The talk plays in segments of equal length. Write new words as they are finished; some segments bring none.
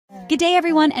Good day,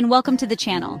 everyone, and welcome to the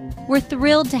channel. We're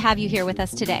thrilled to have you here with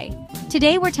us today.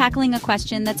 Today, we're tackling a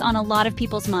question that's on a lot of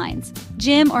people's minds: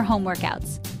 gym or home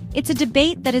workouts. It's a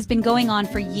debate that has been going on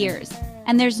for years,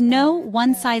 and there's no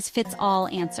one-size-fits-all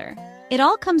answer. It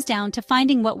all comes down to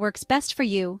finding what works best for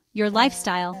you, your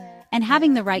lifestyle, and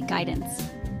having the right guidance.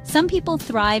 Some people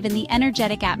thrive in the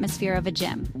energetic atmosphere of a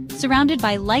gym, surrounded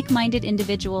by like-minded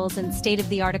individuals and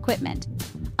state-of-the-art equipment.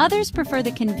 Others prefer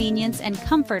the convenience and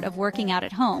comfort of working out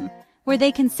at home, where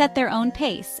they can set their own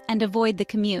pace and avoid the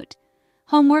commute.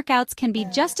 Home workouts can be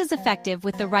just as effective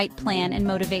with the right plan and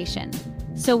motivation.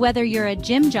 So whether you're a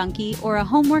gym junkie or a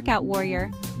home workout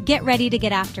warrior, get ready to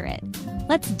get after it.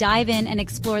 Let's dive in and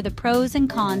explore the pros and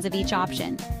cons of each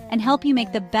option and help you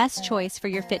make the best choice for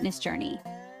your fitness journey.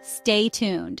 Stay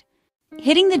tuned.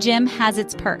 Hitting the gym has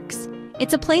its perks.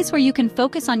 It's a place where you can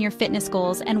focus on your fitness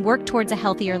goals and work towards a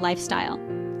healthier lifestyle.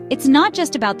 It's not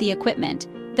just about the equipment,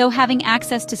 though having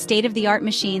access to state-of-the-art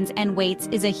machines and weights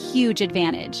is a huge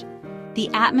advantage. The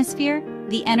atmosphere,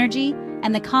 the energy,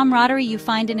 and the camaraderie you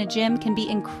find in a gym can be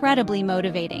incredibly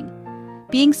motivating.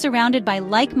 Being surrounded by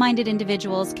like-minded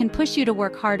individuals can push you to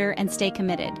work harder and stay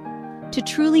committed. To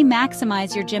truly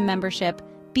maximize your gym membership,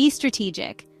 be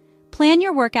strategic. Plan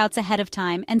your workouts ahead of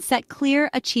time and set clear,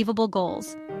 achievable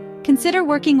goals. Consider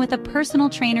working with a personal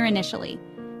trainer initially.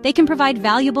 They can provide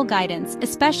valuable guidance,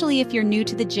 especially if you're new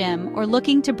to the gym or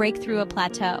looking to break through a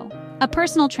plateau. A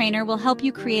personal trainer will help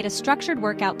you create a structured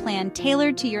workout plan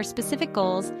tailored to your specific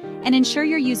goals and ensure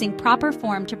you're using proper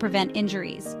form to prevent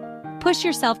injuries. Push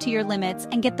yourself to your limits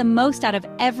and get the most out of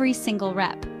every single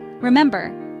rep.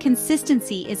 Remember,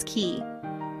 consistency is key.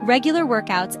 Regular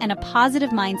workouts and a positive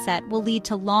mindset will lead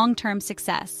to long-term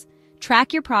success.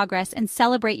 Track your progress and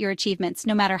celebrate your achievements,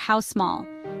 no matter how small.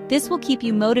 This will keep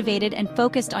you motivated and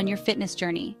focused on your fitness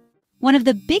journey. One of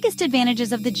the biggest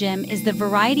advantages of the gym is the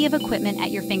variety of equipment at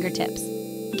your fingertips.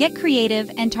 Get creative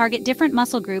and target different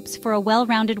muscle groups for a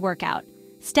well-rounded workout.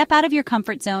 Step out of your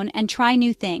comfort zone and try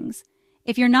new things.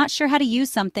 If you're not sure how to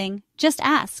use something, just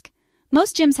ask.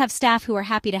 Most gyms have staff who are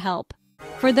happy to help.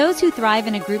 For those who thrive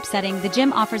in a group setting, the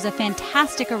gym offers a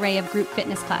fantastic array of group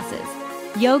fitness classes.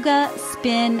 Yoga,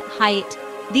 spin, HIIT.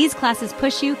 These classes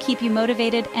push you, keep you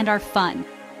motivated, and are fun.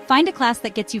 Find a class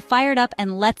that gets you fired up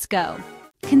and let's go.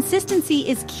 Consistency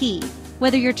is key,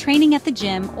 whether you're training at the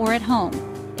gym or at home.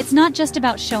 It's not just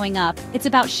about showing up, it's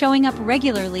about showing up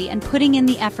regularly and putting in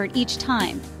the effort each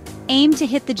time. Aim to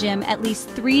hit the gym at least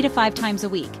 3 to 5 times a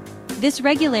week. This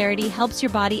regularity helps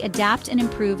your body adapt and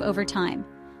improve over time.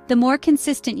 The more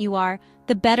consistent you are,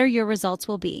 the better your results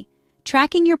will be.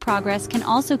 Tracking your progress can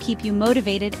also keep you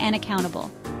motivated and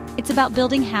accountable. It's about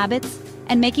building habits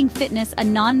and making fitness a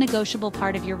non-negotiable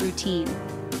part of your routine.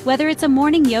 Whether it's a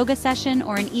morning yoga session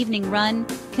or an evening run,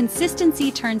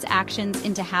 consistency turns actions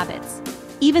into habits.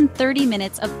 Even 30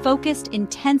 minutes of focused,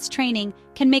 intense training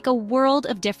can make a world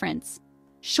of difference.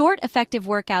 Short, effective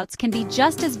workouts can be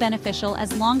just as beneficial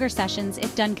as longer sessions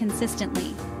if done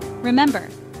consistently. Remember,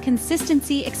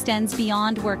 consistency extends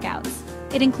beyond workouts.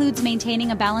 It includes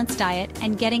maintaining a balanced diet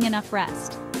and getting enough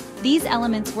rest. These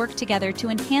elements work together to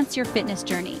enhance your fitness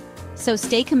journey. So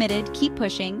stay committed, keep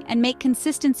pushing, and make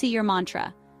consistency your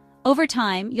mantra. Over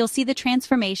time, you'll see the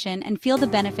transformation and feel the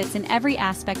benefits in every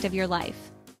aspect of your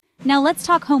life. Now let's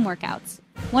talk home workouts.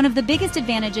 One of the biggest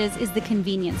advantages is the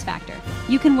convenience factor.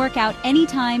 You can work out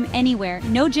anytime, anywhere,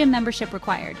 no gym membership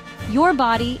required. Your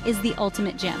body is the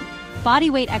ultimate gym.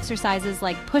 Bodyweight exercises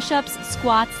like push-ups,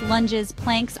 squats, lunges,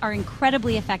 planks are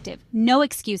incredibly effective. No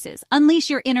excuses. Unleash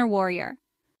your inner warrior.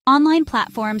 Online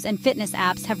platforms and fitness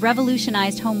apps have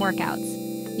revolutionized home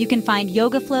workouts. You can find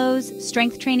yoga flows,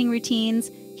 strength training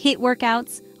routines, HIIT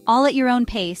workouts, all at your own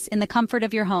pace in the comfort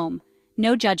of your home.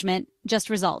 No judgment, just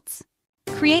results.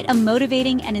 Create a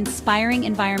motivating and inspiring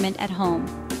environment at home.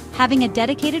 Having a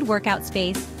dedicated workout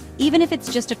space, even if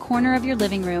it's just a corner of your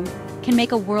living room, can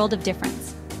make a world of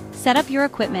difference. Set up your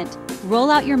equipment, roll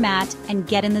out your mat, and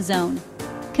get in the zone.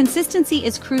 Consistency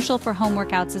is crucial for home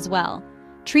workouts as well.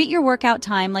 Treat your workout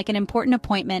time like an important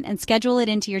appointment and schedule it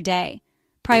into your day.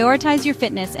 Prioritize your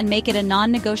fitness and make it a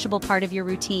non-negotiable part of your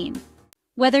routine.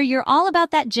 Whether you're all about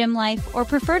that gym life or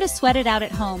prefer to sweat it out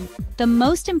at home, the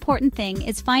most important thing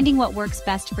is finding what works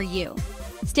best for you.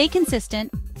 Stay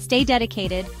consistent, stay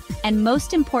dedicated, and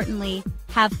most importantly,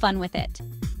 have fun with it.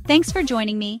 Thanks for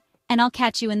joining me, and I'll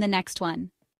catch you in the next one.